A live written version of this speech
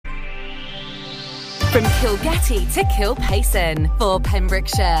From Kilgetty to Kilpayson for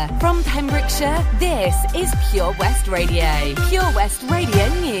Pembrokeshire. From Pembrokeshire, this is Pure West Radio. Pure West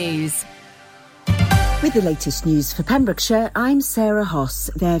Radio News. With the latest news for Pembrokeshire, I'm Sarah Hoss.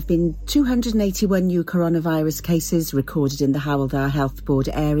 There have been 281 new coronavirus cases recorded in the Hywel Dda Health Board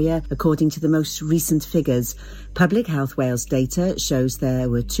area, according to the most recent figures. Public Health Wales data shows there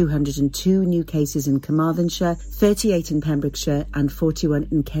were 202 new cases in Carmarthenshire, 38 in Pembrokeshire and 41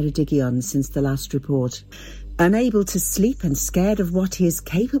 in Ceredigion since the last report. Unable to sleep and scared of what he is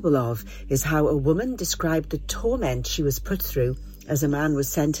capable of is how a woman described the torment she was put through as a man was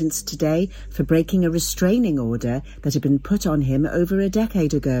sentenced today for breaking a restraining order that had been put on him over a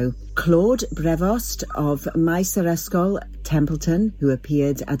decade ago. Claude Brevost of Maes yr Ysgol, Templeton, who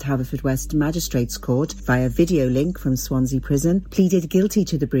appeared at Haverfordwest Magistrates Court via video link from Swansea Prison, pleaded guilty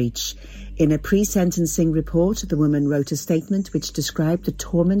to the breach. In a pre-sentencing report, the woman wrote a statement which described the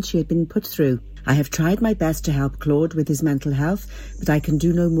torment she had been put through. I have tried my best to help Claude with his mental health, but I can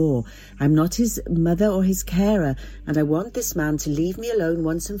do no more. I'm not his mother or his carer, and I want this man to leave me alone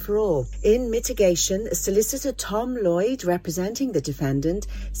once and for all. In mitigation, Solicitor Tom Lloyd, representing the defendant,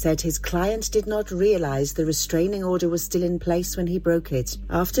 said his client did not realise the restraining order was still in place when he broke it.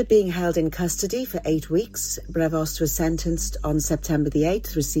 After being held in custody for 8 weeks, Brevost was sentenced on September the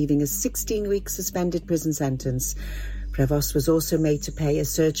 8th, receiving a 16-week suspended prison sentence. Prevost was also made to pay a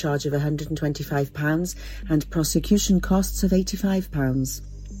surcharge of £125 and prosecution costs of £85.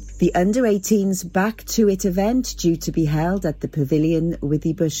 The Under-18s Back to It event, due to be held at the Pavilion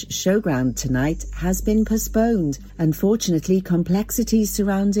Withybush Showground tonight, has been postponed. Unfortunately, complexities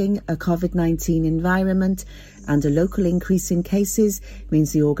surrounding a COVID-19 environment and a local increase in cases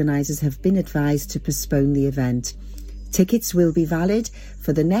means the organisers have been advised to postpone the event. Tickets will be valid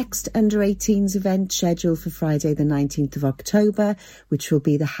for the next Under-18s event scheduled for Friday the 19th of October, which will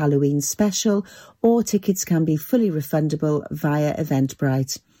be the Halloween special, or tickets can be fully refundable via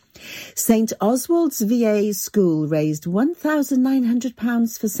Eventbrite. St Oswald's VA School raised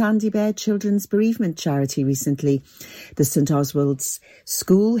 £1,900 for Sandy Bear Children's Bereavement Charity recently. The St Oswald's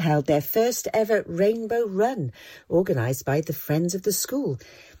School held their first ever Rainbow Run, organised by the Friends of the School.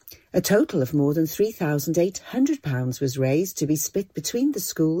 A total of more than £3,800 was raised to be split between the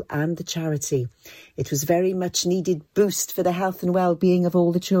school and the charity. It was very much needed boost for the health and well-being of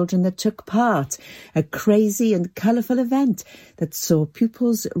all the children that took part. A crazy and colourful event that saw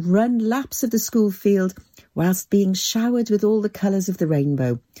pupils run laps of the school field whilst being showered with all the colours of the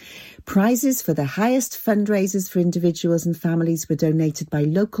rainbow. Prizes for the highest fundraisers for individuals and families were donated by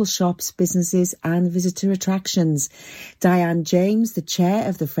local shops, businesses and visitor attractions. Diane James, the chair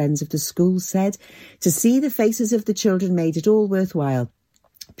of the Friends of the School, said, "To see the faces of the children made it all worthwhile.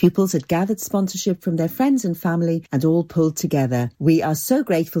 Pupils had gathered sponsorship from their friends and family and all pulled together. We are so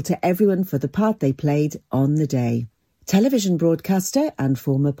grateful to everyone for the part they played on the day." Television broadcaster and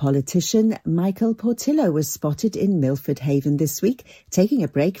former politician Michael Portillo was spotted in Milford Haven this week, taking a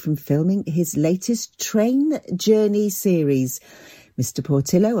break from filming his latest Train Journey series. Mr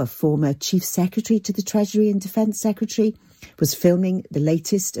Portillo, a former Chief Secretary to the Treasury and Defence Secretary, was filming the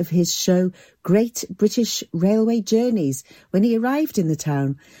latest of his show Great British Railway Journeys when he arrived in the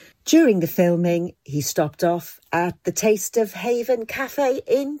town. During the filming, he stopped off at the Taste of Haven Cafe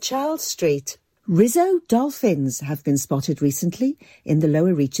in Charles Street. Rizzo dolphins have been spotted recently in the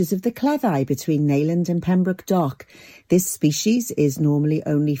lower reaches of the Cleddau between Neyland and Pembroke Dock. This species is normally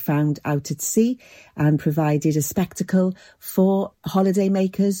only found out at sea and provided a spectacle for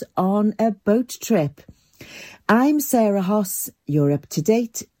holidaymakers on a boat trip. I'm Sarah Hoss. You're up to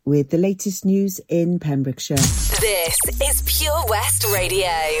date with the latest news in Pembrokeshire. This is Pure West Radio.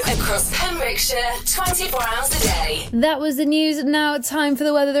 Across Pembrokeshire, 24 hours a day. That was the news. Now time for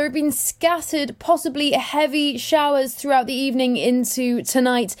the weather. There have been scattered, possibly heavy showers throughout the evening into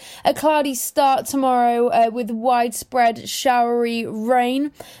tonight. A cloudy start tomorrow with widespread showery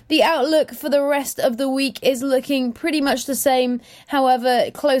rain. The outlook for the rest of the week is looking pretty much the same.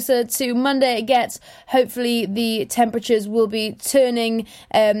 However, closer to Monday it gets, hopefully the temperatures will be turning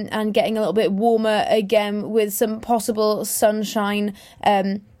and getting a little bit warmer again, with some possible sunshine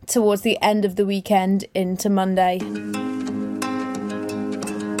towards the end of the weekend into Monday.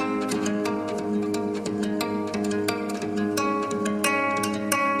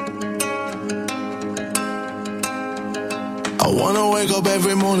 I wanna wake up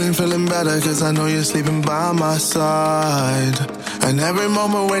every morning feeling better, cause I know you're sleeping by my side. And every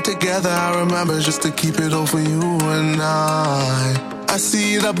moment we're together, I remember just to keep it all for you and I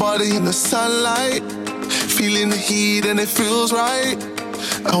see that body in the sunlight, feeling the heat and it feels right.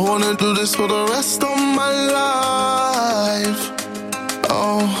 I wanna do this for the rest of my life.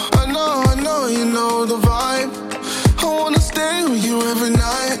 Oh, I know you know the vibe. I wanna stay with you every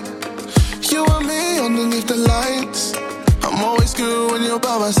night. You and me underneath the lights. I'm always good when you're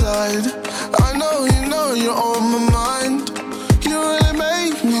by my side. I know you're on my mind. You really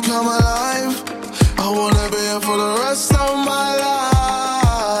make me come alive. I wanna be here for the rest of my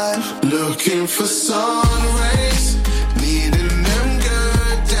life. Looking for sun rays, needing them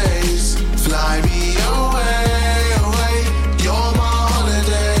good days. Fly me away, away. You're my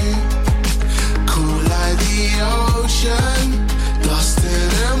holiday. Cool like the ocean, lost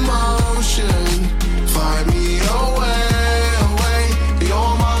in emotion. Find me away, away.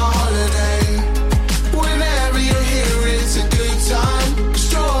 You're my holiday. Whenever you're here, it's a good time.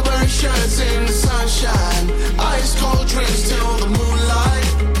 Strawberry shirts in the sunshine, ice cold drinks till the moonlight.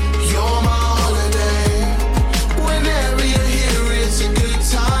 You're my holiday. Whenever you're here, it's a good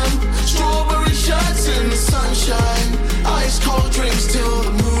time. Strawberry shirts in the sunshine, ice cold drinks till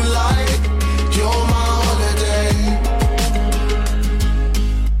the moonlight. You're my holiday.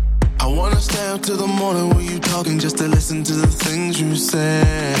 I wanna stay up till the morning with you talking, just to listen to the things you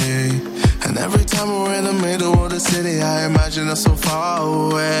say. And every time we're in the middle of the city, I imagine us so far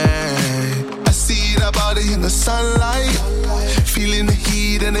away. I see that body in the sunlight, feeling the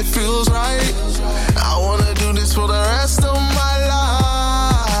heat and it feels right. I wanna do this for the rest of my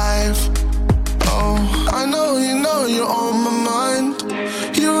life. Oh, I know you're on my mind.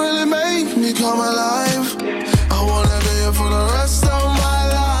 You really make me come alive. I wanna be here for the rest of my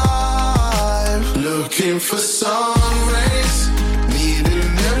life. Looking for sun rays,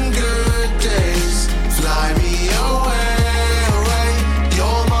 needing them good days. Fly me away, away.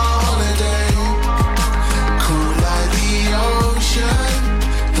 You're my holiday. Cool like the ocean,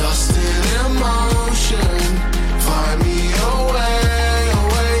 lost in emotion. Find me away,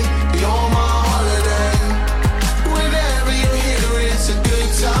 away. You're my holiday. Whenever you're here, it's a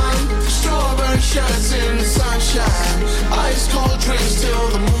good time. Strawberry shirts in the sunshine, ice cold drinks till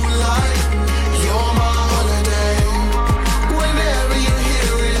the moonlight. You're my holiday. Whenever you're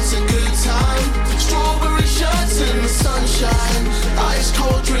here, it's a good time. Strawberry shirts in the sunshine, ice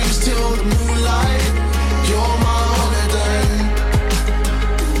cold drinks till the moonlight. You're my holiday.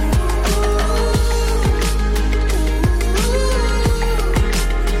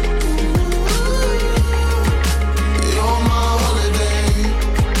 You're my holiday.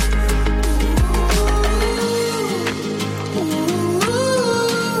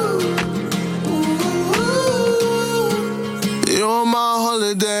 You're my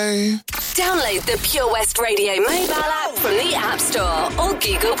holiday. Download the Pure West Radio mobile app from the App Store or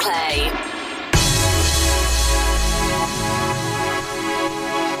Google Play.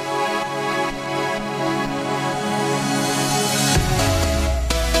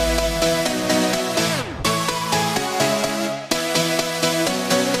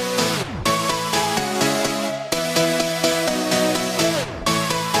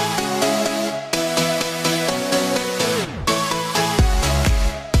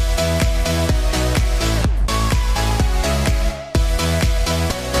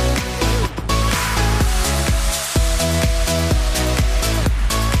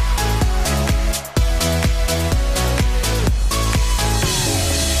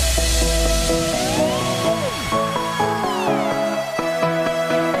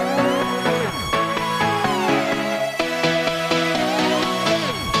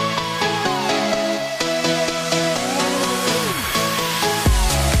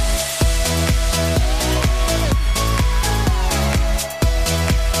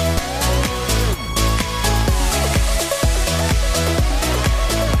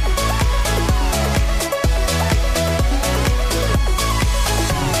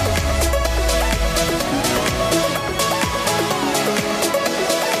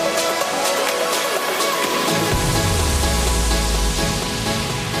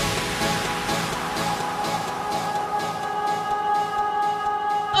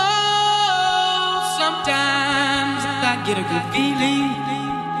 get a good feeling,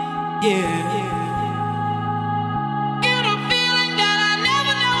 yeah. Get a feeling that I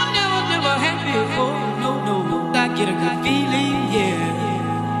never had before. No, I get a good feeling,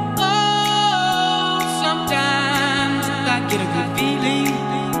 yeah. Oh, sometimes I get a good feeling,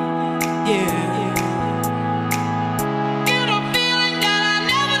 yeah. Get a feeling that I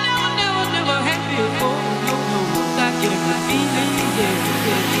never had before. No, I get a good feeling, yeah.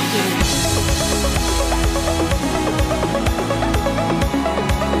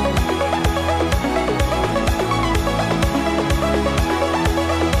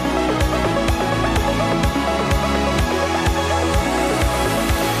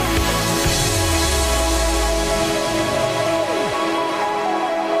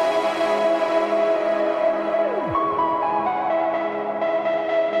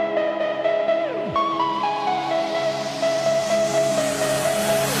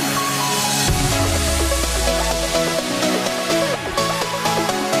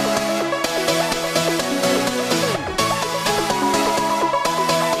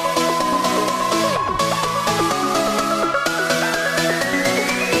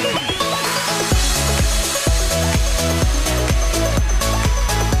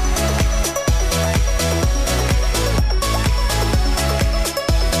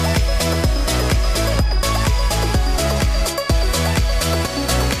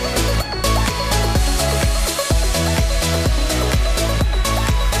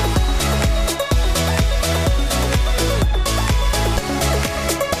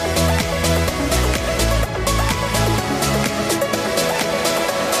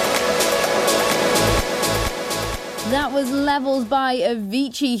 Levels by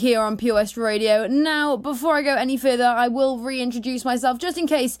Avicii here on Pure West Radio. Now, before I go any further, I will reintroduce myself just in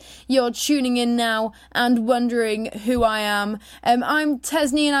case you're tuning in now and wondering who I am. I'm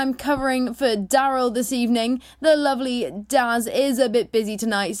Tesni and I'm covering for Daryl this evening. The lovely Daz is a bit busy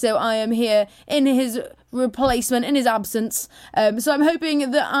tonight, so I am here in his replacement, in his absence. So I'm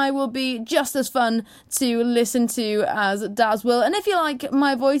hoping that I will be just as fun to listen to as Daz will. And if you like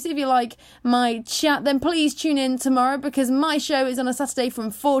my voice, if you like my chat, then please tune in tomorrow, because my show is on a Saturday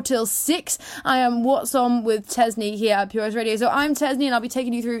from 4 till 6. I am What's On with Tesni here at Pure West Radio. So I'm Tesni and I'll be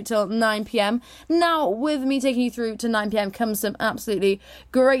taking you through till 9pm. Now, with me taking you through to 9pm comes some absolutely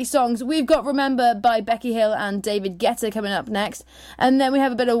great songs. We've got Remember by Becky Hill and David Guetta coming up next. And then we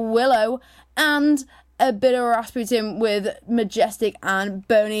have a bit of Willow and a bit of Rasputin with Majestic and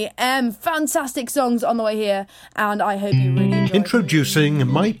Boney M. Fantastic songs on the way here, and I hope you really enjoy. Introducing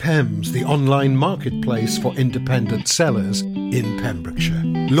My Pems, the online marketplace for independent sellers in Pembrokeshire.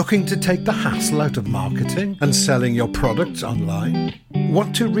 Looking to take the hassle out of marketing and selling your products online?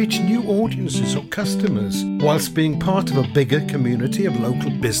 Want to reach new audiences or customers whilst being part of a bigger community of local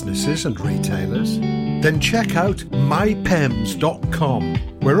businesses and retailers? Then check out mypems.com.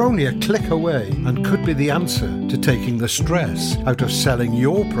 We're only a click away and could be the answer to taking the stress out of selling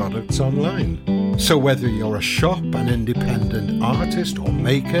your products online. So whether you're a shop, an independent artist or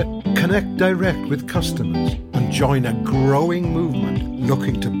maker, connect direct with customers and join a growing movement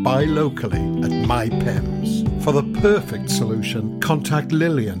looking to buy locally at MyPems. For the perfect solution, contact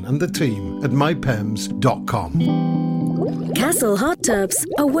Lillian and the team at mypems.com. Castle Hot Tubs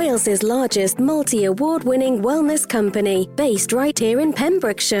are Wales's largest multi-award-winning wellness company based right here in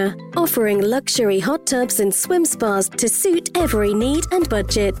Pembrokeshire, offering luxury hot tubs and swim spas to suit every need and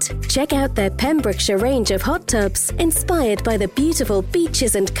budget. Check out their Pembrokeshire range of hot tubs inspired by the beautiful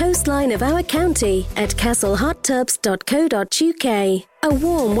beaches and coastline of our county at castlehottubs.co.uk. A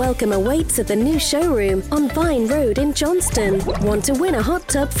warm welcome awaits at the new showroom on Vine Road in Johnston. Want to win a hot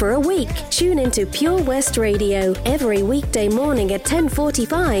tub for a week? Tune into Pure West Radio every weekday morning at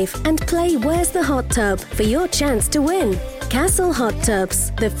 10:45 and play Where's the Hot Tub for your chance to win. Castle Hot Tubs,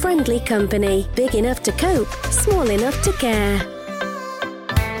 the friendly company, big enough to cope, small enough to care.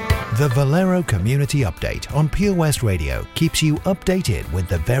 The Valero Community Update on Pure West Radio keeps you updated with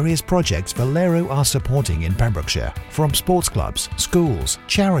the various projects Valero are supporting in Pembrokeshire, from sports clubs, schools,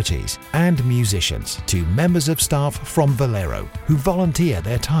 charities and musicians to members of staff from Valero who volunteer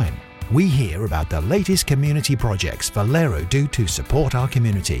their time. We hear about the latest community projects Valero do to support our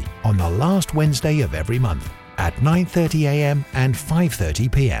community on the last Wednesday of every month at 9:30am and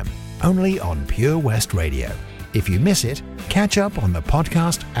 5:30pm, only on Pure West Radio. If you miss it, catch up on the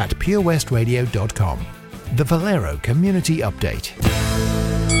podcast at purewestradio.com. The Valero Community Update.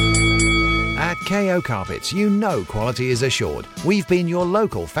 At KO Carpets, you know quality is assured. We've been your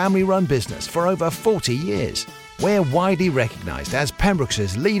local family-run business for over 40 years. We're widely recognised as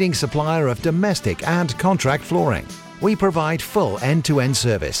Pembrokeshire's leading supplier of domestic and contract flooring. We provide full end-to-end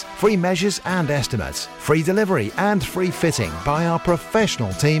service, free measures and estimates, free delivery and free fitting by our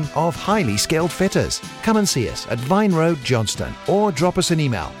professional team of highly skilled fitters. Come and see us at Vine Road, Johnston, or drop us an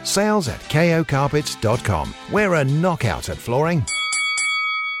email, sales@kocarpets.com. We're a knockout at flooring.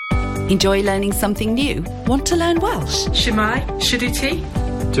 Enjoy learning something new? Want to learn Welsh? Shemai, Shuduti.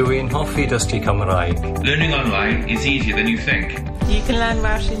 Dwi'n hoffi dysgu Cymraeg. Learning online is easier than you think. You can learn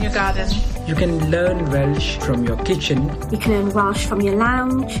Welsh in your garden. You can learn Welsh from your kitchen. You can learn Welsh from your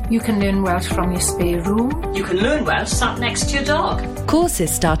lounge. You can learn Welsh from your spare room. You can learn Welsh sat next to your dog. Courses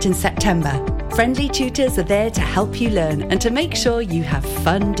start in September. Friendly tutors are there to help you learn and to make sure you have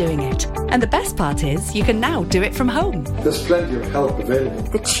fun doing it. And the best part is, you can now do it from home. There's plenty of help available.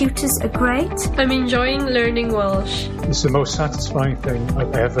 The tutors are great. I'm enjoying learning Welsh. It's the most satisfying thing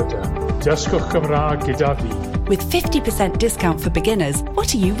I've ever done. Dysgwch Cymraeg gyda fi. With 50% discount for beginners,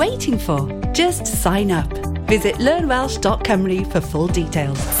 what are you waiting for? Just sign up. Visit learnwelsh.cymru for full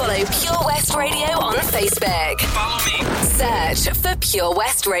details. Follow Pure West Radio on Facebook. Follow me. Search for Pure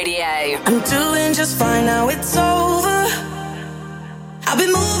West Radio. I'm doing just fine now, it's over. I've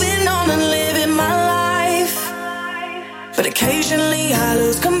been moving on and living my life, but occasionally I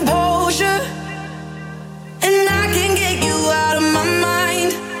lose composure, and I can get you out of my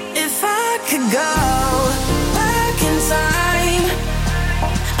mind. If I could go back in time,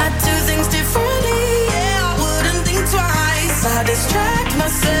 I'd do things differently. Yeah, I wouldn't think twice. I distract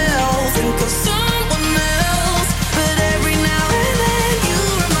myself, think of someone else, but every now and then you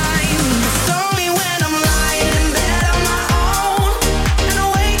remind me. It's only when I'm lying in bed on my own, and I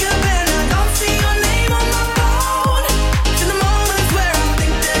wake up and I don't see your name on my phone. In the moments where I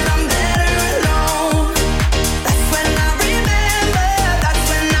think that I'm better alone, that's when I remember.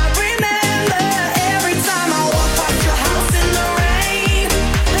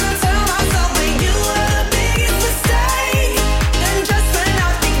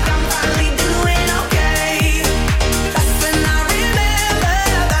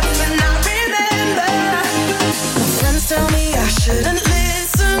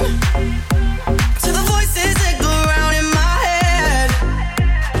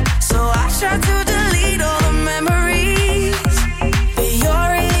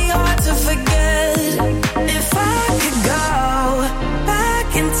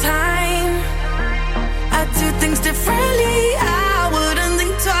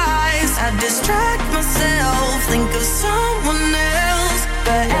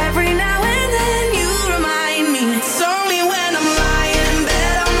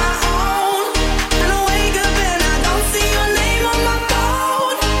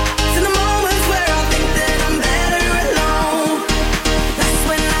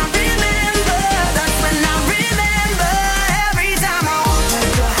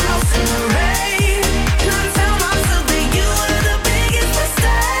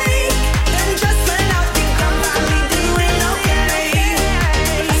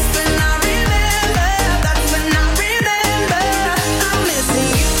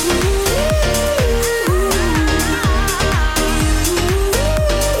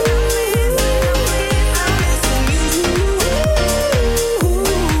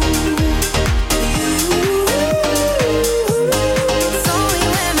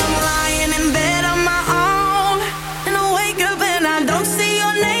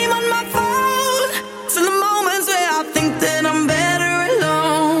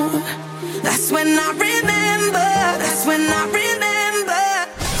 when I remember. That's when I remember.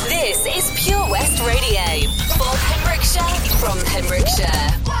 This is Pure West Radio for Pembrokeshire from Pembrokeshire.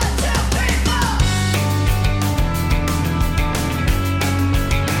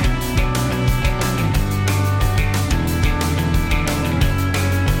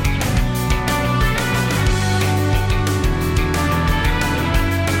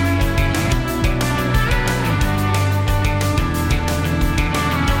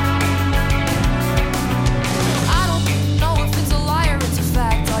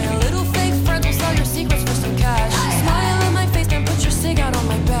 Secrets for some cash. Smile in my face, then put your cig out on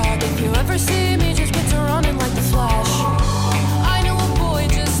my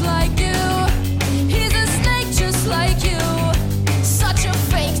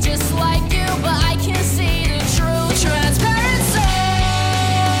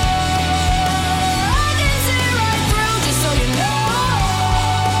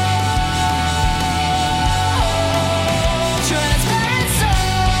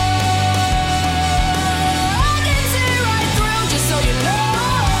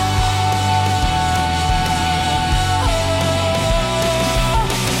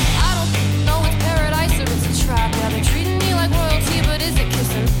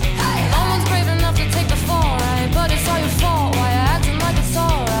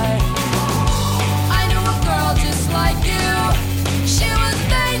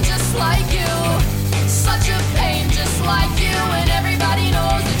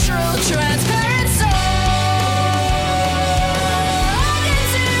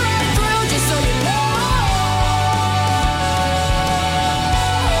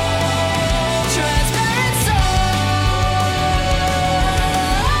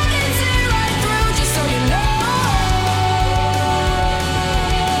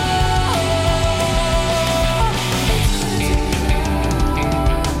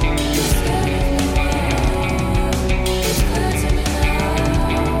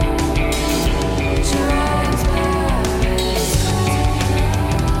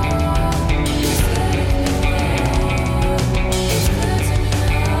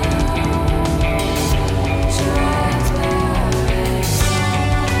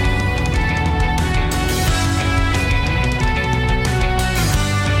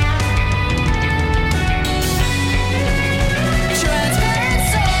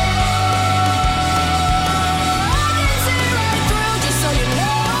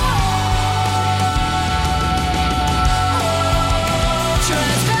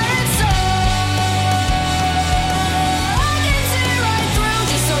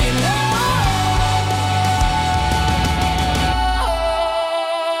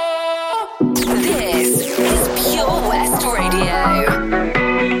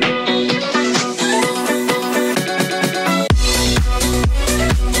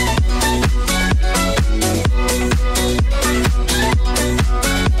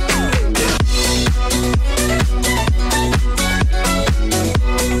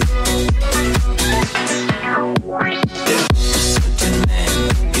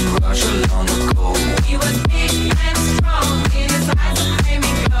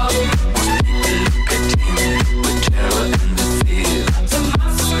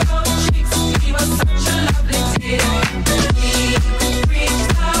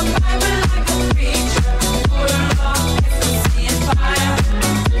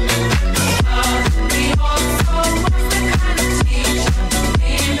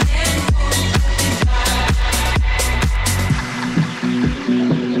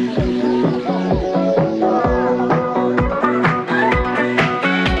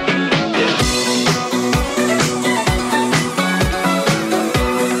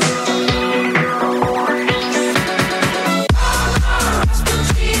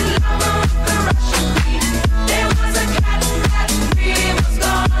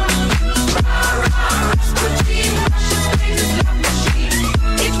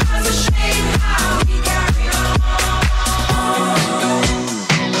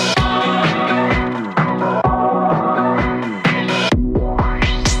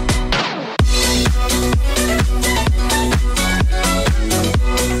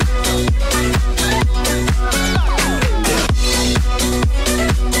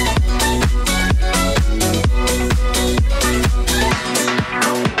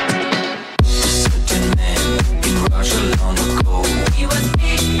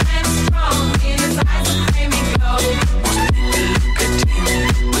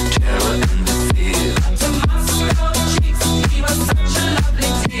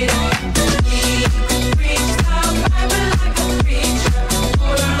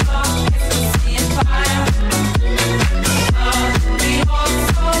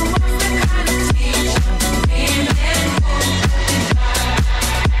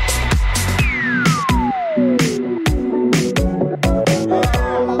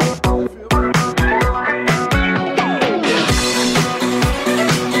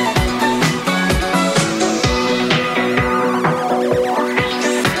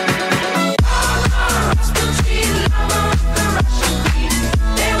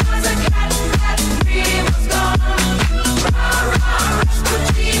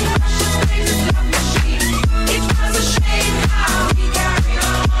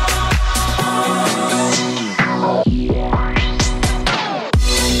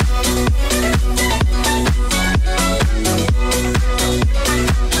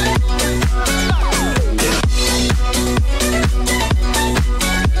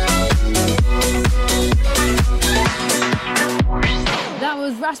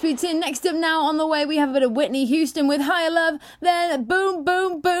up now on the way, we have a bit of Whitney Houston with Higher Love, then Boom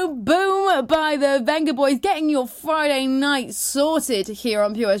Boom Boom Boom by the Venga Boys, getting your Friday night sorted here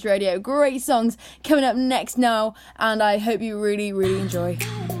on Pure West Radio. Great songs coming up next now, and I hope you really, really enjoy.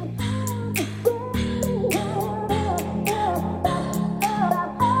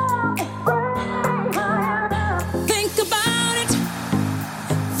 Think about it,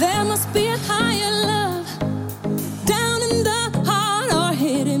 there must be a higher love down in the heart or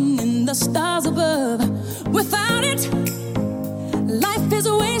hidden in the stars above. Without it, life is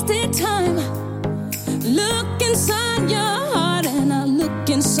a wasted time. Look inside your heart and I look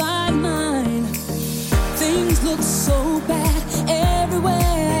inside mine. Things look so bad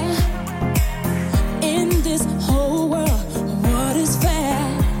everywhere in this whole world. What is fair?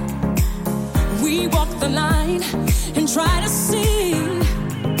 We walk the line and try to see,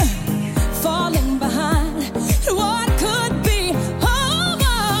 falling behind what could be. Oh,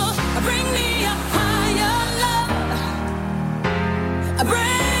 oh, bring me a higher love.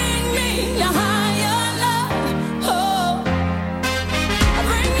 Bring me a higher love. Oh,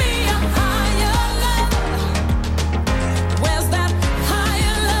 bring me a higher love. Where's that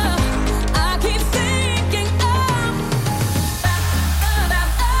higher love? I keep thinking of.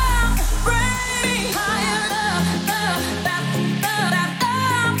 Bring me higher love.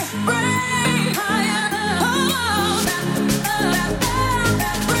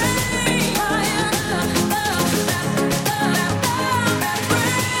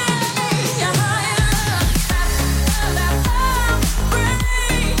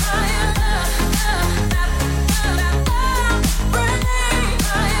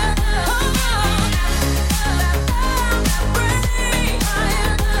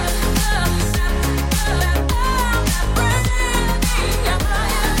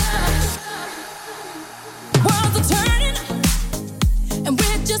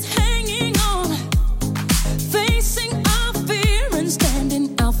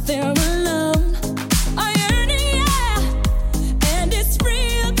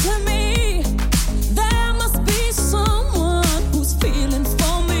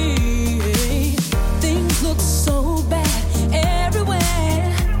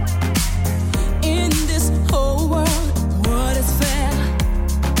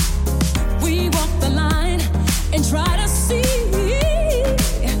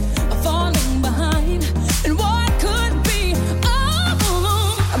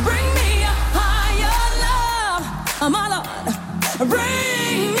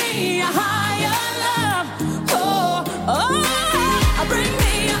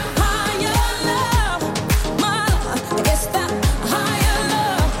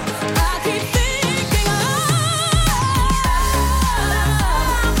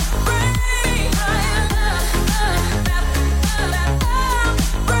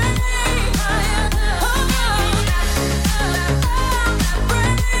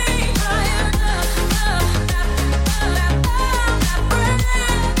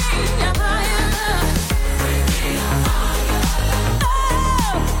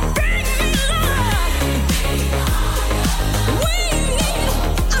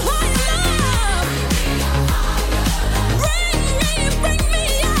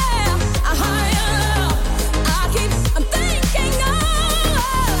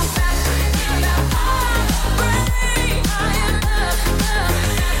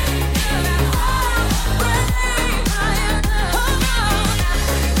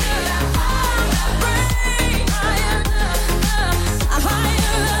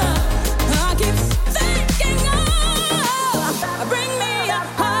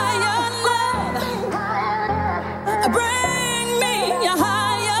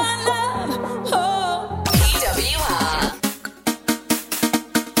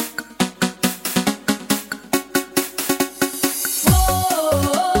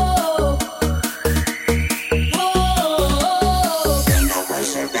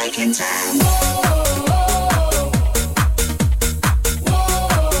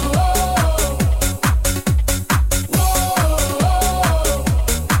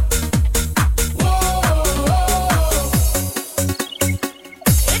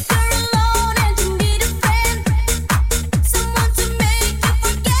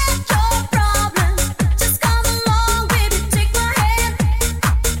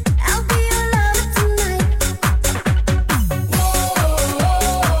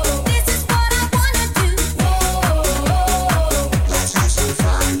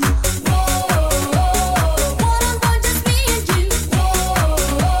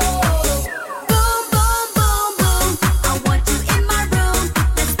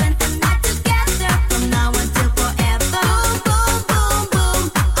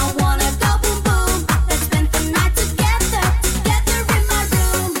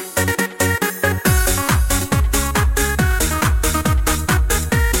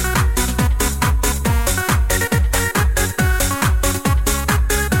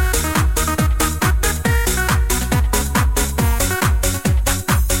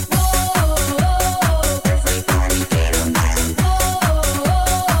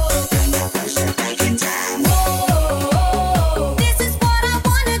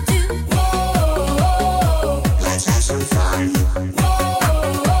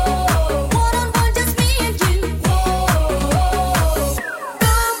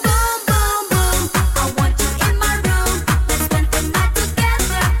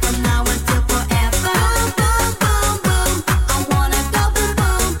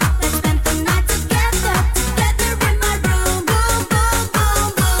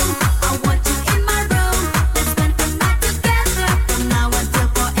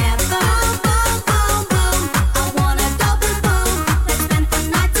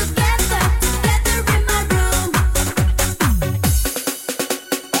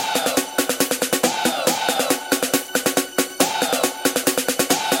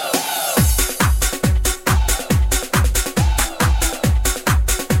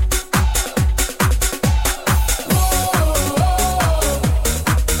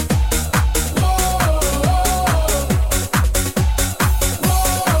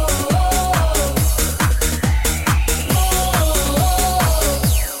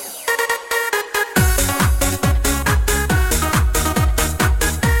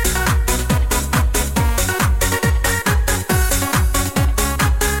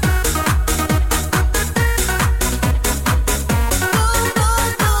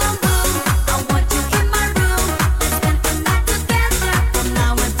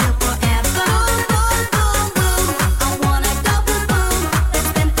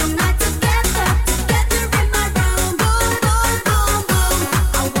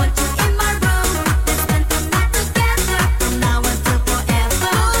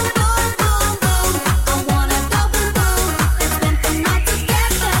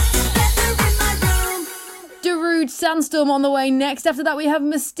 Sandstorm on the way next. After that, we have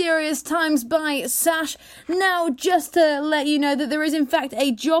Mysterious Times by Sash. Now, just to let you know that there is in fact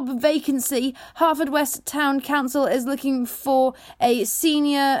a job vacancy. Haverfordwest Town Council is looking for a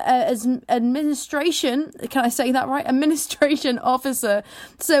senior administration, can I say that right? Administration officer.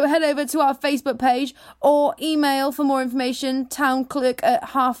 So head over to our Facebook page or email for more information,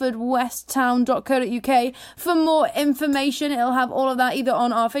 townclerk@harfordwesttown.co.uk. For more information, it'll have all of that either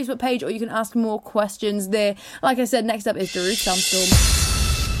on our Facebook page or you can ask more questions there. Like I said, next up is Darude Sandstorm.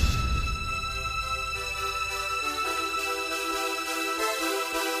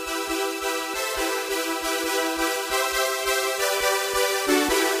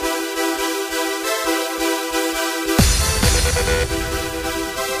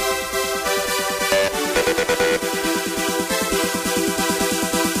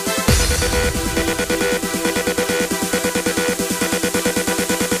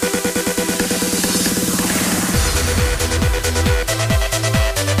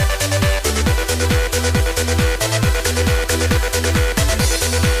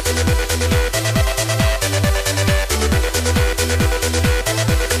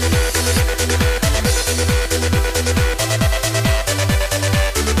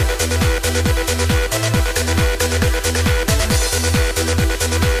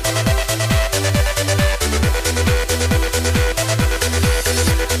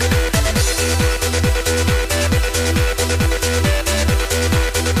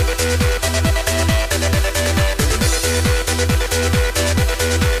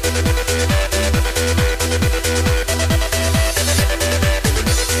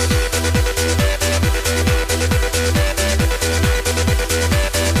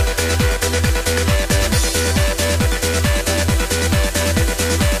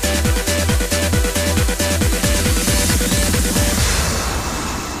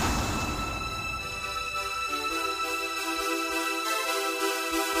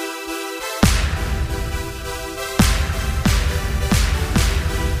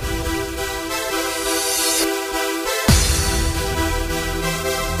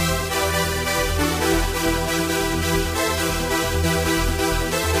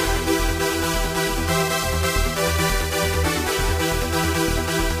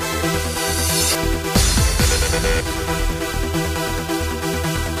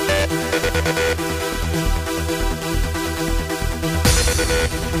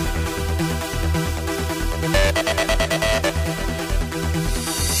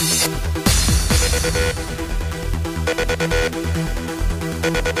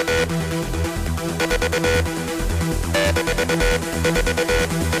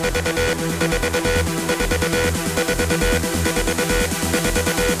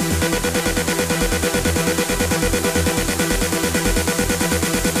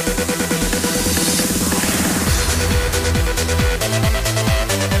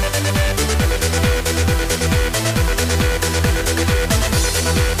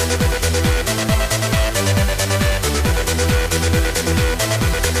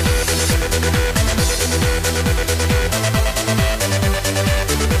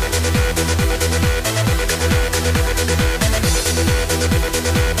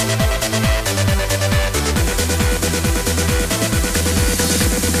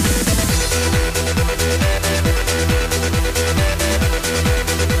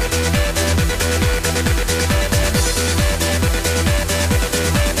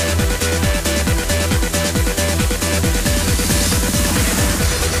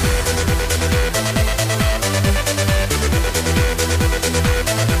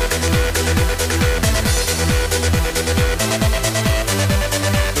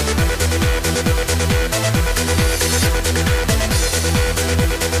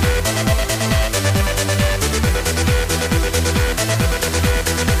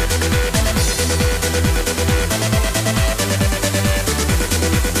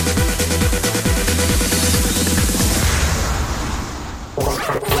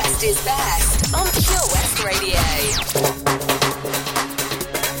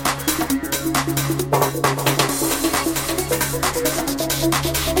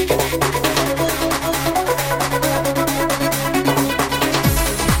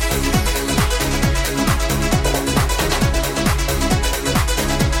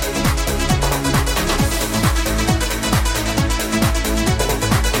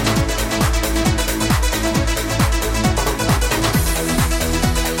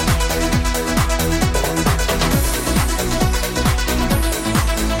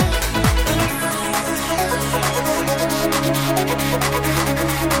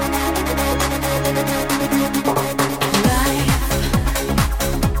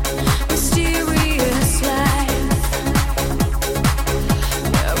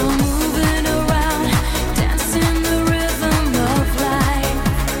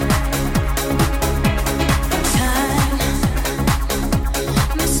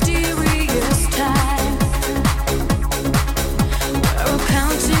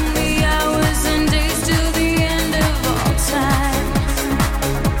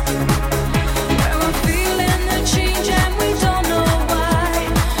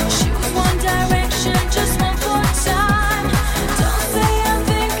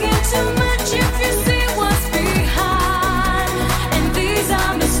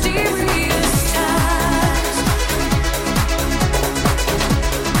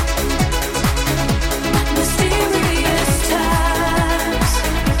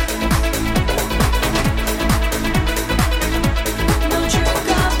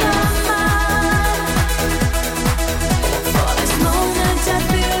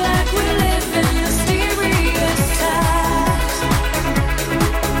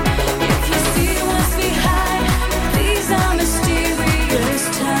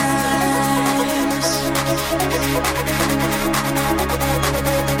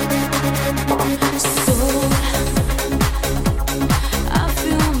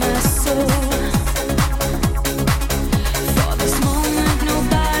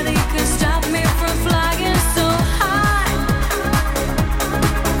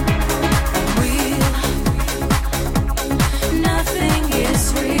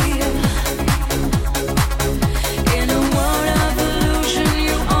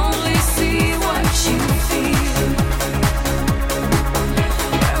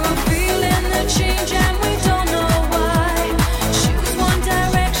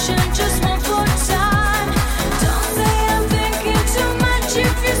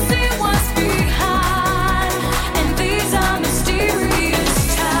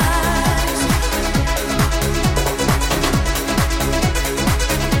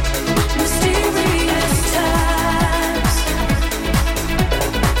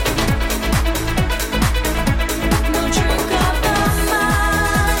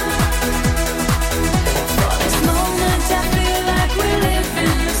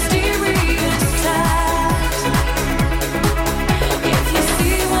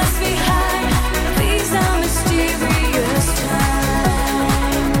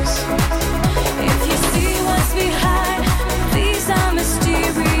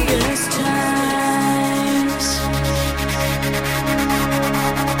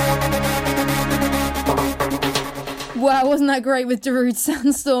 wasn't that great with Darude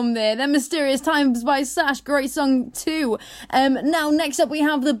Sandstorm there. Then Mysterious Times by Sash, great song too. Now, next up we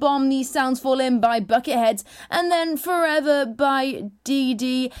have The Bomb, These Sounds Fall In by Bucketheads, and then Forever by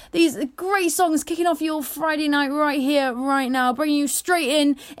DD. These great songs kicking off your Friday night right here, right now, bringing you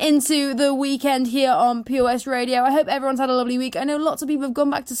straight into the weekend here on Pure West Radio. I hope everyone's had a lovely week. I know lots of people have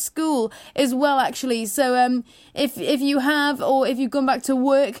gone back to school as well, actually, so if you have, or if you've gone back to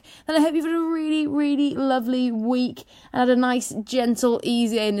work, then I hope you've had a really, really lovely week and had a nice, gentle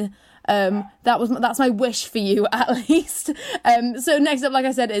ease in. That's my wish for you, at least. So next up, like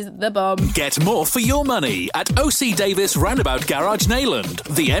I said, is The Bomb. Get more for your money at OC Davis Roundabout Garage Neyland,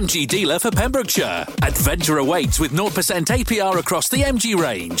 the MG dealer for Pembrokeshire. Adventure awaits with 0% APR across the MG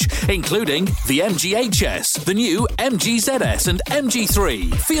range, including the MG HS, the new MG ZS and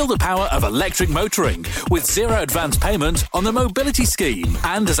MG3. Feel the power of electric motoring with zero advance payment on the mobility scheme.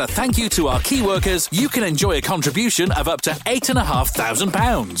 And as a thank you to our key workers, you can enjoy a contribution of up to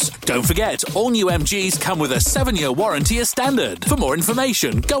 £8,500. Don't forget, all new MGs come with a 7-year warranty as standard. For more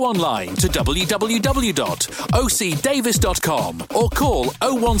information, go online to www.ocdavis.com or call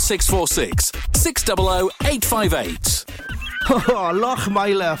 01646 600 858. Oh,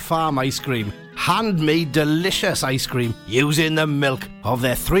 Lochmeyler Farm Ice Cream. Handmade delicious ice cream using the milk of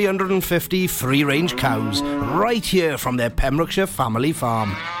their 350 free-range cows right here from their Pembrokeshire family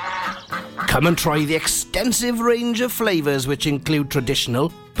farm. Come and try the extensive range of flavours which include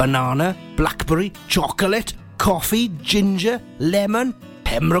traditional, banana, blackberry, chocolate, coffee, ginger, lemon,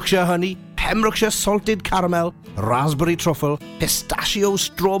 Pembrokeshire honey, Pembrokeshire salted caramel, raspberry truffle, pistachio,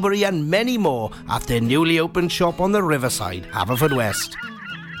 strawberry and many more at their newly opened shop on the Riverside, Haverfordwest.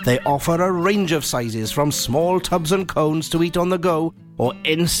 They offer a range of sizes from small tubs and cones to eat on the go or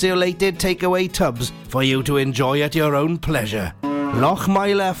insulated takeaway tubs for you to enjoy at your own pleasure.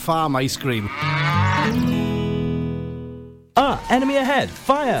 Lochmeyler Farm Ice Cream. Ah, enemy ahead.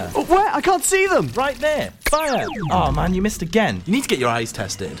 Fire. Oh, where? I can't see them. Right there. Fire. Oh, man, you missed again. You need to get your eyes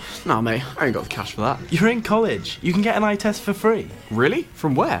tested. Nah, mate, I ain't got the cash for that. You're in college. You can get an eye test for free. Really?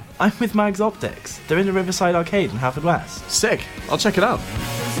 From where? I'm with Mags Optics. They're in the Riverside Arcade in Haverfordwest. Sick. I'll check it out.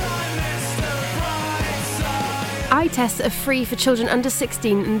 Eye tests are free for children under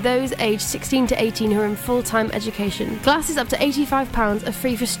 16 and those aged 16 to 18 who are in full-time education. Glasses up to £85 are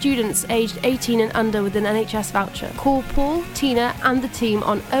free for students aged 18 and under with an NHS voucher. Call Paul, Tina and the team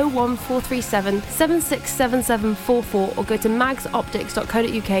on 01437 767744 or go to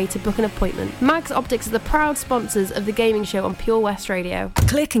magsoptics.co.uk to book an appointment. Mags Optics are the proud sponsors of the gaming show on Pure West Radio.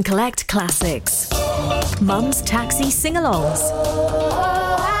 Click and collect classics. Mum's taxi sing-alongs.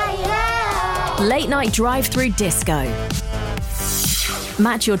 Late night drive-through disco.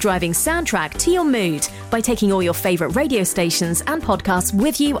 Match your driving soundtrack to your mood by taking all your favourite radio stations and podcasts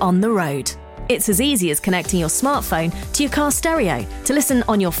with you on the road. It's as easy as connecting your smartphone to your car stereo to listen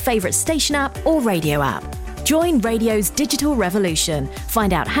on your favourite station app or radio app. Join radio's digital revolution.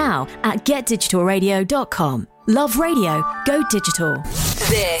 Find out how at getdigitalradio.com. Love radio, go digital.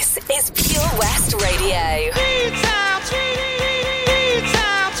 This is Pure West Radio.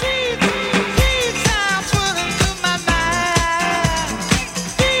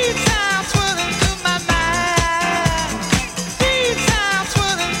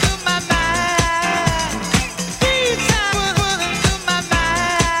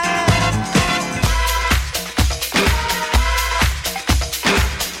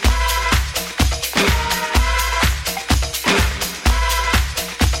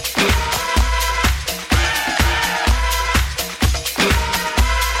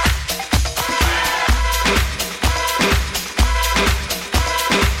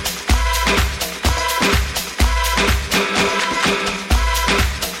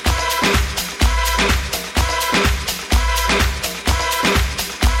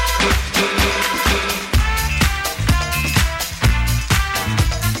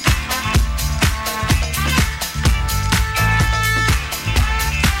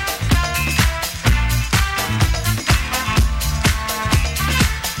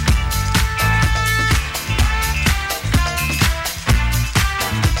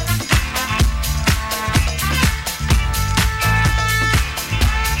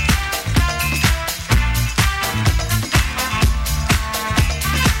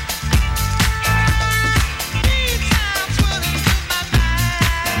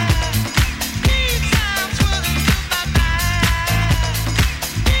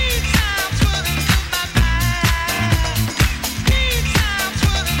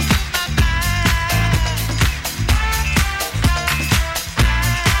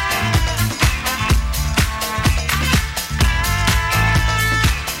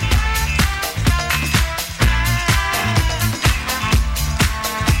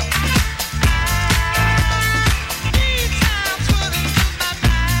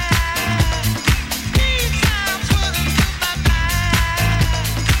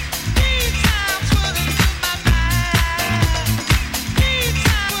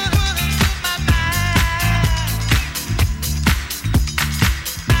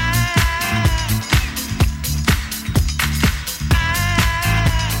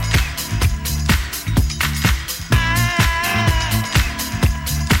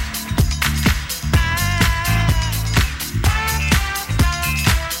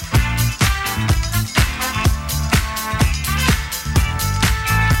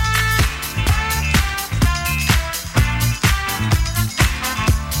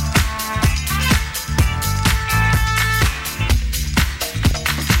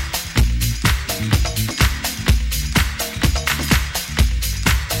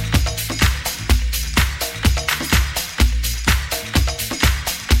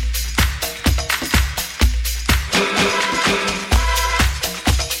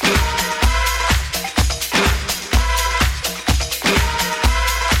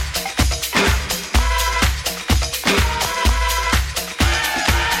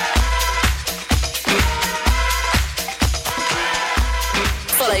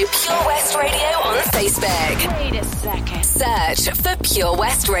 Follow Pure West Radio on Facebook. Wait a second. Search for Pure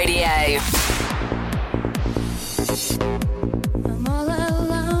West Radio. I'm all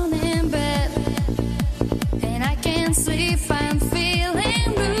alone in bed, and I can't sleep. I'm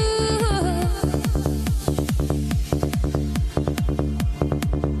feeling blue.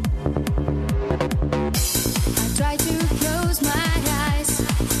 I try to close my eyes,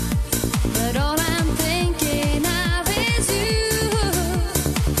 but all I'm thinking of is you.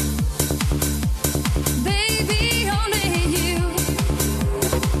 Baby, only you.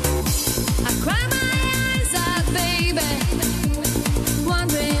 I cry my eyes out, baby,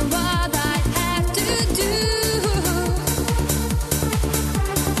 wondering what I have to do.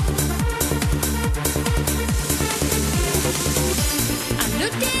 I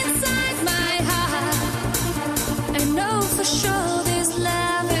look inside my heart and know for sure this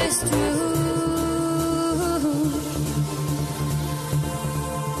love is true.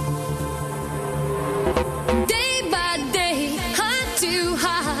 Day by day, heart to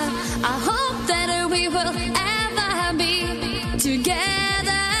heart, I hope that we will ever be together.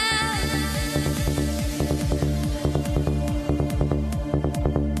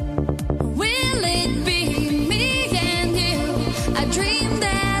 Will it be me and you? I dream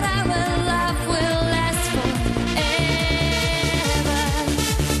that our love will last forever.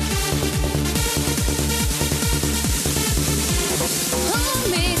 Hold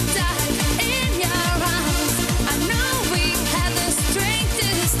me tight in your arms. I know we have the strength to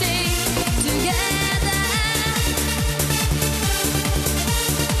stay together.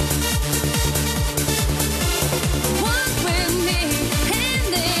 Walk with me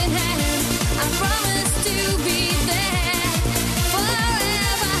hand in hand. I promise to be there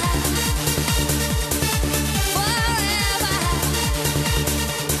forever, forever.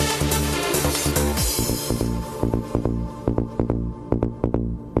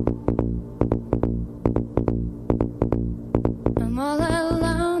 I'm all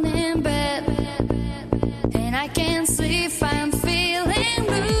alone in bed, and I can't sleep. I'm feeling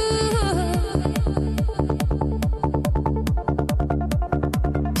blue.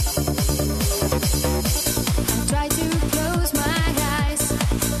 I try to close my eyes,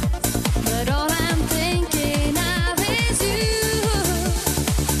 but all I'm thinking of is you.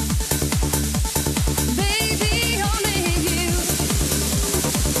 Baby, only you.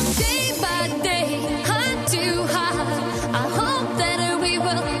 Day by day, heart to heart, I hope that we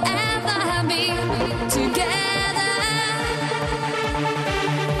will ever be together.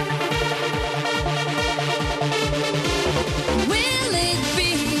 Will it be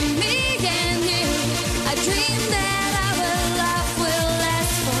me and you? I dream that our love will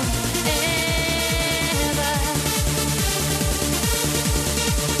last forever.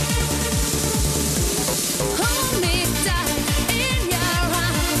 Hold me tight in your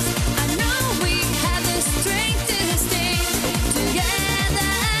arms. I know we have the strength to stay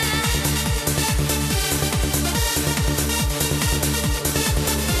together.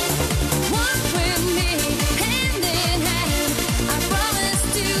 Walk with me hand in hand. I promise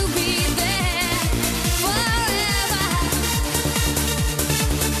to be there forever,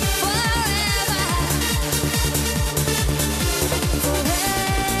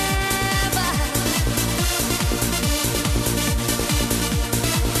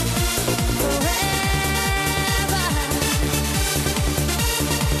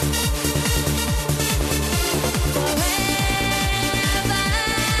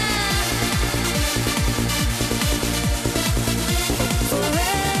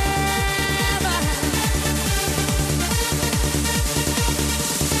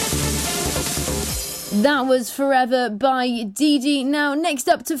 That was Forever by Dee. Now, next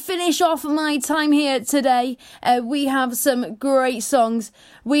up to finish off my time here today, we have some great songs.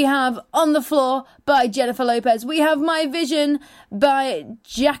 We have On the Floor by Jennifer Lopez. We have My Vision by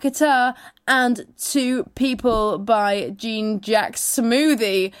Jakarta and Two People by Jean Jack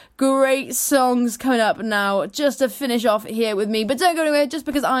Smoothie. Great songs coming up now just to finish off here with me. But don't go anywhere, just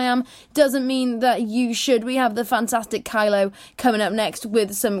because I am doesn't mean that you should. We have the fantastic Kylo coming up next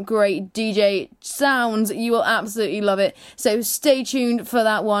with some great DJ sounds. You will absolutely love it. So stay tuned for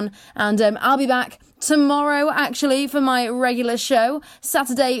that one. And I'll be back tomorrow, actually, for my regular show,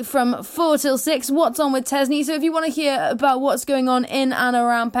 Saturday from 4 till 6, What's On with Tesni. So if you want to hear about what's going on in and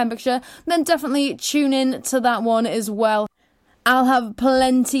around Pembrokeshire, then definitely tune in to that one as well. I'll have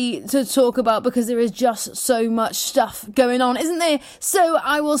plenty to talk about because there is just so much stuff going on, isn't there? So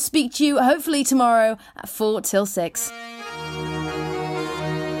I will speak to you hopefully tomorrow at 4 till 6.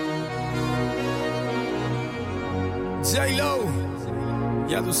 J-Lo,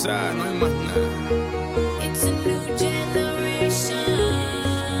 ya tú sabes, no hay más nada. It's a new generation.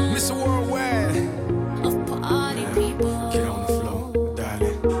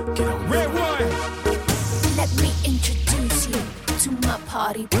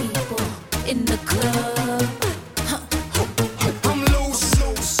 in the club. I'm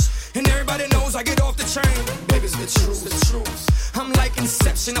loose, and everybody knows I get off the train. Baby's the truth. I'm like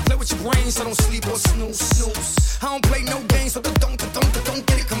Inception. I play with your brain, so don't sleep or snooze. I don't play no games, so don't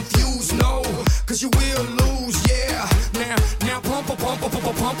get it confused. No, cause you will lose. Yeah. Now pump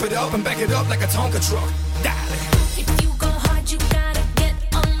it up and back it up like a Tonka truck. Darling. If you go hard, you gotta get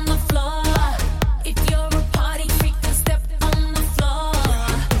on the floor. If you're a party freak, then step on the floor.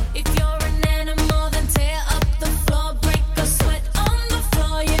 If you're an animal, then tear up the floor. Break a sweat on the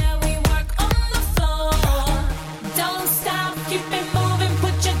floor. Yeah, we work on the floor. Don't stop, keep it moving,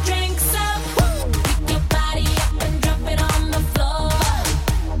 put your drinks up. Pick your body up and drop it on the floor.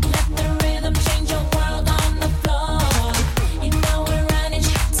 Let the rhythm change your world on the floor. You know we're running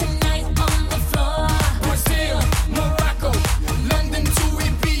tonight on the floor. Brazil, Morocco, London to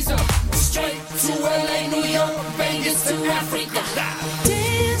Ibiza, straight to LA, New York, Vegas to Africa.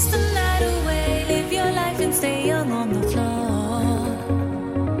 Dance the night away, live your life and stay young on the floor.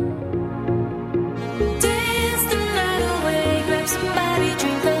 Dance the night away, grab somebody,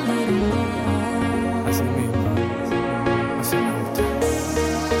 drink a little more. Así mismo, así me gusta,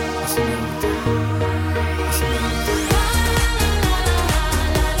 así me gusta, así me gusta.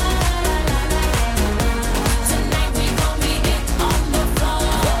 Tonight we gon' be it on the floor.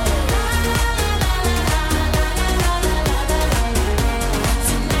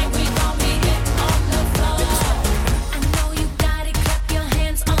 Tonight we gon' be it on the floor. I know you got it, clap your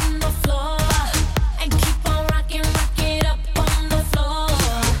hands on the floor. And keep on rocking, rock it up on the floor.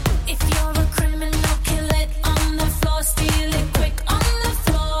 If you're a criminal, kill it on the floor. Steal it quick on the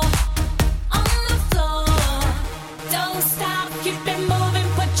floor. On the floor. Don't stop, keep it moving,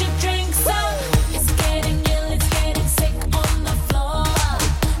 put your drinks up. It's getting ill, it's getting sick on the floor.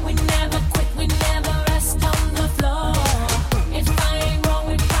 We never quit, we never rest on the floor. If I ain't wrong,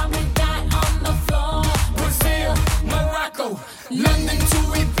 we probably die on the floor. Brazil, Morocco, London to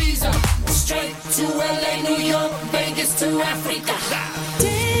Ibiza, straight to LA, New York, Vegas to Africa.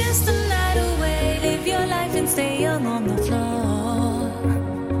 Dance the night away, live your life and stay young on the floor.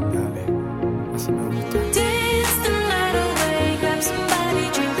 Así me gusta. Dance the night away, grab somebody,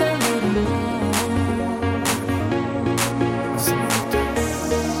 drink a little more. Así me gusta,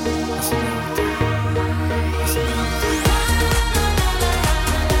 así me gusta, así me gusta.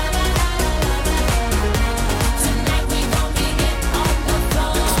 Tonight we gon' be it on the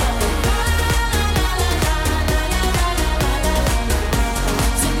floor.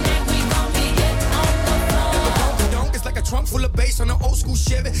 Tonight we gon' be it on the floor. Donk is like a trunk full of bass on an old school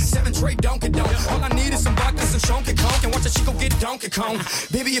Chevy, 7 tray Donkey Donk. All I need is some vodka, some Shonky Conk, and watch a chico get Donkey Kong.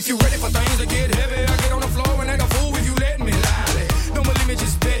 Baby, if you ready for things to get heavy, I get on the floor and act a fool if you let me. Lolly, don't believe me,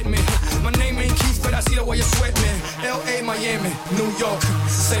 just bet me. My name ain't Keith, but I see the way you sweat me. L.A., Miami, New York,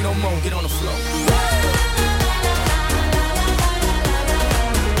 say no more, get on the floor.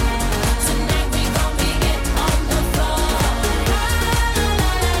 Tonight we gon' be it on the floor.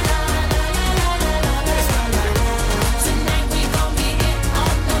 Tonight we gon' be it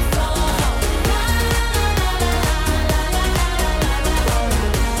on the floor.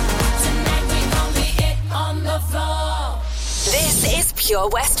 Tonight we gon' be it on the floor. This is Pure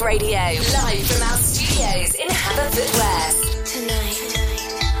West Radio, live from our studios in Haverfordwest. Tonight,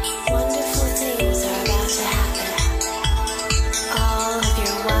 wonderful things are about to happen. All of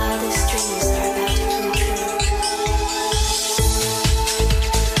your wildest dreams are about to come true.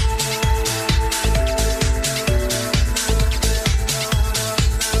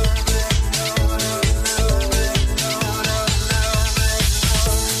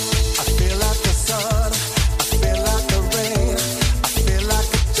 I feel like the sun, I feel like the rain, I feel like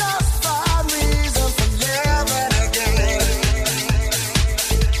a justified reason for living again.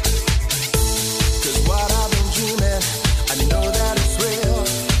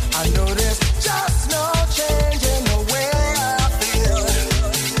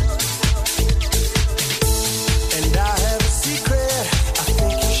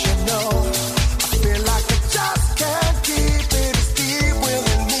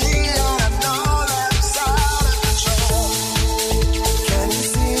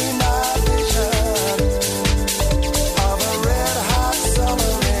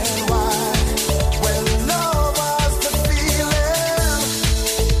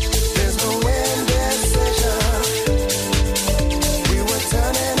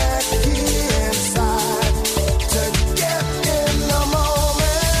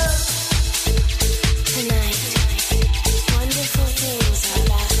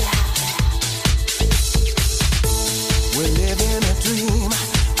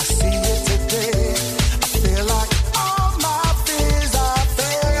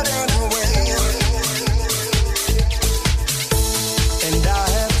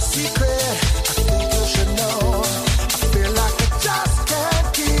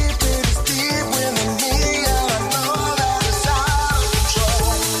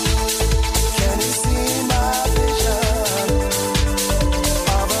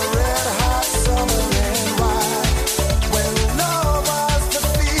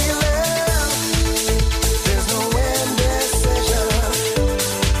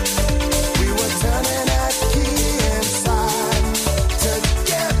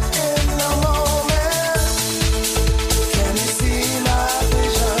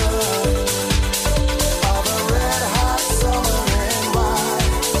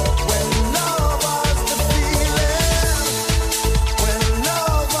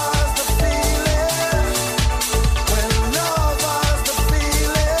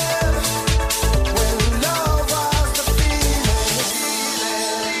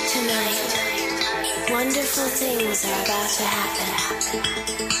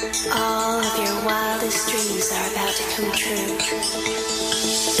 wildest dreams are about to come true.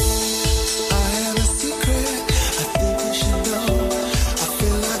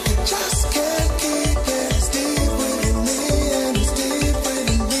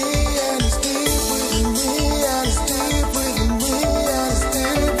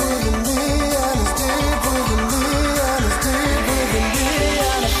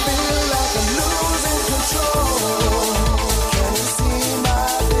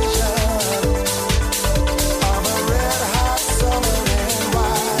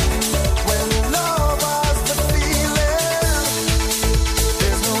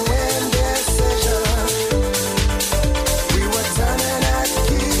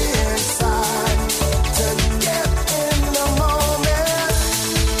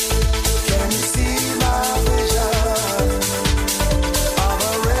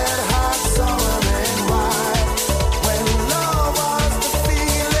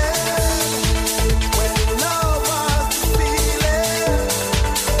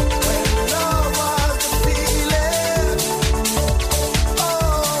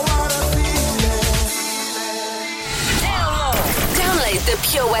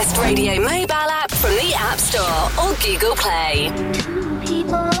 Pure West Radio mobile app from the App Store or Google Play. Two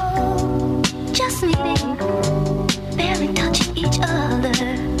people just meeting, barely touching each other.